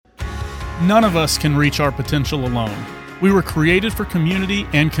None of us can reach our potential alone. We were created for community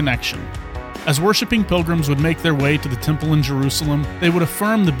and connection. As worshiping pilgrims would make their way to the temple in Jerusalem, they would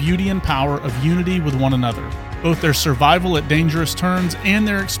affirm the beauty and power of unity with one another. Both their survival at dangerous turns and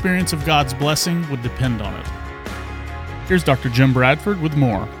their experience of God's blessing would depend on it. Here's Dr. Jim Bradford with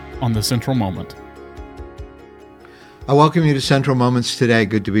more on The Central Moment. I welcome you to Central Moments today.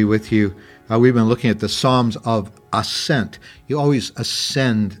 Good to be with you. We've been looking at the Psalms of Ascent. You always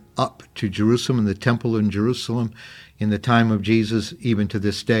ascend up to Jerusalem, in the temple in Jerusalem. In the time of Jesus, even to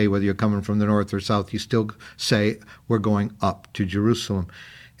this day, whether you're coming from the north or south, you still say, we're going up to Jerusalem.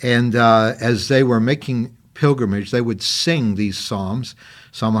 And as they were making pilgrimage, they would sing these psalms,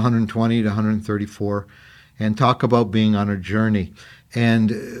 Psalm 120 to 134, and talk about being on a journey.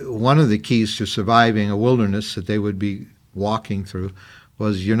 And one of the keys to surviving a wilderness that they would be walking through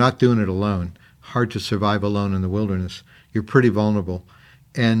was you're not doing it alone. Hard to survive alone in the wilderness. You're pretty vulnerable.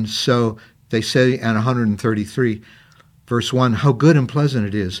 And so they say in 133, verse 1, how good and pleasant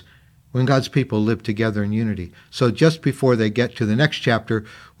it is when God's people live together in unity. So just before they get to the next chapter,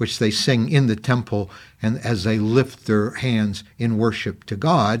 which they sing in the temple, and as they lift their hands in worship to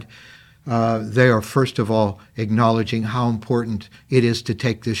God, they are first of all acknowledging how important it is to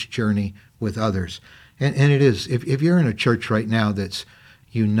take this journey with others. And it is. If you're in a church right now that's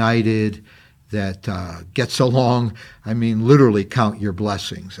united, that gets along, I mean, literally count your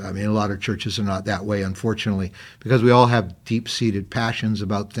blessings. I mean, a lot of churches are not that way, unfortunately, because we all have deep-seated passions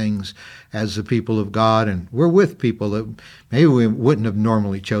about things as the people of God, and we're with people that maybe we wouldn't have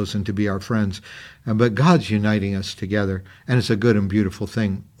normally chosen to be our friends. But God's uniting us together, and it's a good and beautiful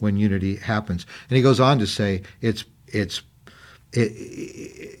thing when unity happens. And he goes on to say it's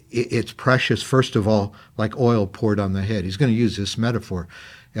precious, first of all, like oil poured on the head. He's going to use this metaphor.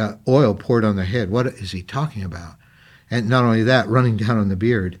 Oil poured on the head. What is he talking about? And not only that, running down on the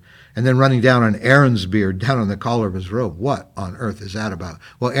beard, and then running down on Aaron's beard, down on the collar of his robe. What on earth is that about?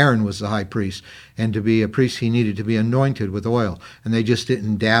 Well, Aaron was the high priest, and to be a priest, he needed to be anointed with oil, and they just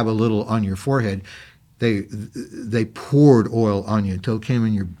didn't dab a little on your forehead. They poured oil on you until it came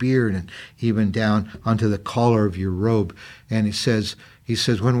in your beard and even down onto the collar of your robe. And he says,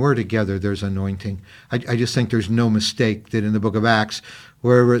 when we're together, there's anointing. I just think there's no mistake that in the book of Acts,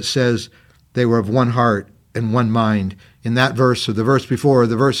 wherever it says they were of one heart and one mind, in that verse or the verse before or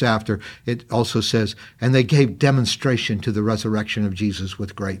the verse after, it also says, and they gave demonstration to the resurrection of Jesus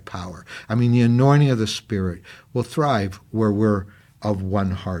with great power. I mean, the anointing of the Spirit will thrive where we're of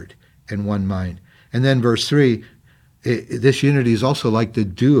one heart and one mind. And then verse 3, this unity is also like the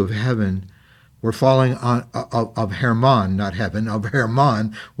dew of heaven. We're falling on, of Hermon, not heaven, of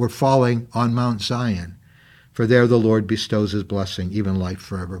Hermon, we're falling on Mount Zion. For there the Lord bestows his blessing, even life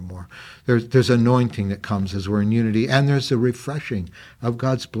forevermore. There's anointing that comes as we're in unity, and there's the refreshing of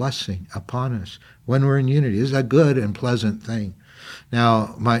God's blessing upon us when we're in unity. It's a good and pleasant thing.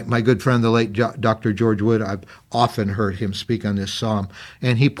 Now, my good friend, the late Dr. George Wood, I've often heard him speak on this psalm,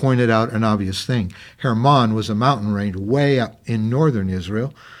 and he pointed out an obvious thing. Hermon was a mountain range way up in northern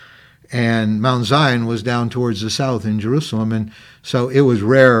Israel, and Mount Zion was down towards the south in Jerusalem, and so it was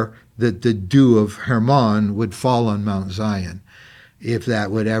rare that the dew of Hermon would fall on Mount Zion, if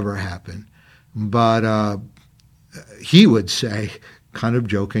that would ever happen. But he would say, kind of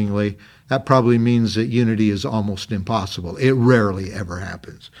jokingly, that probably means that unity is almost impossible. It rarely ever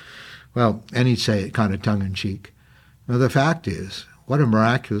happens. Well, and he'd say it kind of tongue-in-cheek. Now, the fact is, what a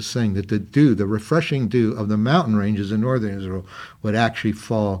miraculous thing that the dew, the refreshing dew of the mountain ranges in northern Israel would actually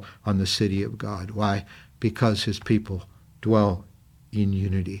fall on the city of God. Why? Because his people dwell in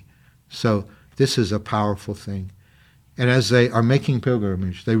unity. So this is a powerful thing. And as they are making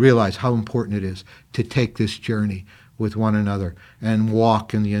pilgrimage, they realize how important it is to take this journey with one another and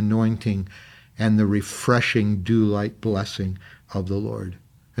walk in the anointing and the refreshing dew-like blessing of the Lord.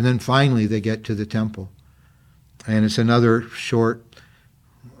 And then finally they get to the temple. And it's another short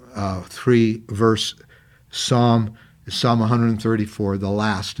 3-verse psalm, Psalm 134, the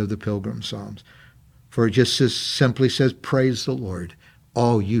last of the pilgrim psalms. For it just simply says, praise the Lord,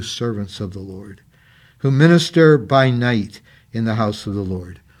 all you servants of the Lord, who minister by night in the house of the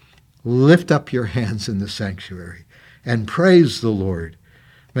Lord. Lift up your hands in the sanctuary and praise the Lord.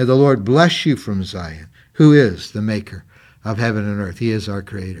 May the Lord bless you from Zion, who is the maker of heaven and earth. He is our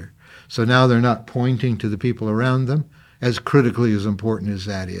creator. So now they're not pointing to the people around them, as critically as important as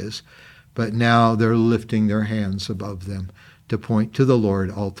that is, but now they're lifting their hands above them to point to the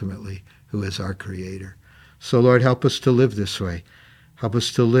Lord ultimately, who is our creator. So Lord, help us to live this way. Help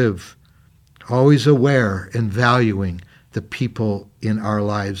us to live always aware and valuing the people in our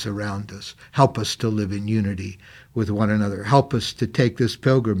lives around us. Help us to live in unity with one another. Help us to take this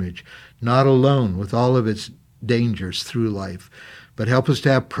pilgrimage, not alone with all of its dangers through life, but help us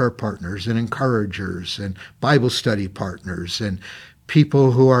to have prayer partners and encouragers and Bible study partners and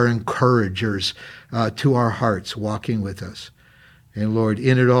people who are encouragers to our hearts walking with us. And Lord,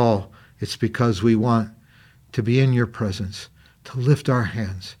 in it all, it's because we want to be in your presence, to lift our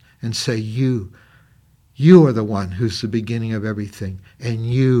hands and say, you are the one who's the beginning of everything, and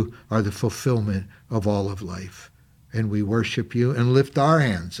you are the fulfillment of all of life. And we worship you and lift our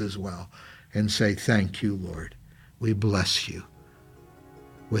hands as well and say, thank you, Lord. We bless you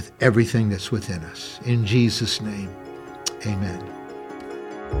with everything that's within us. In Jesus' name, amen.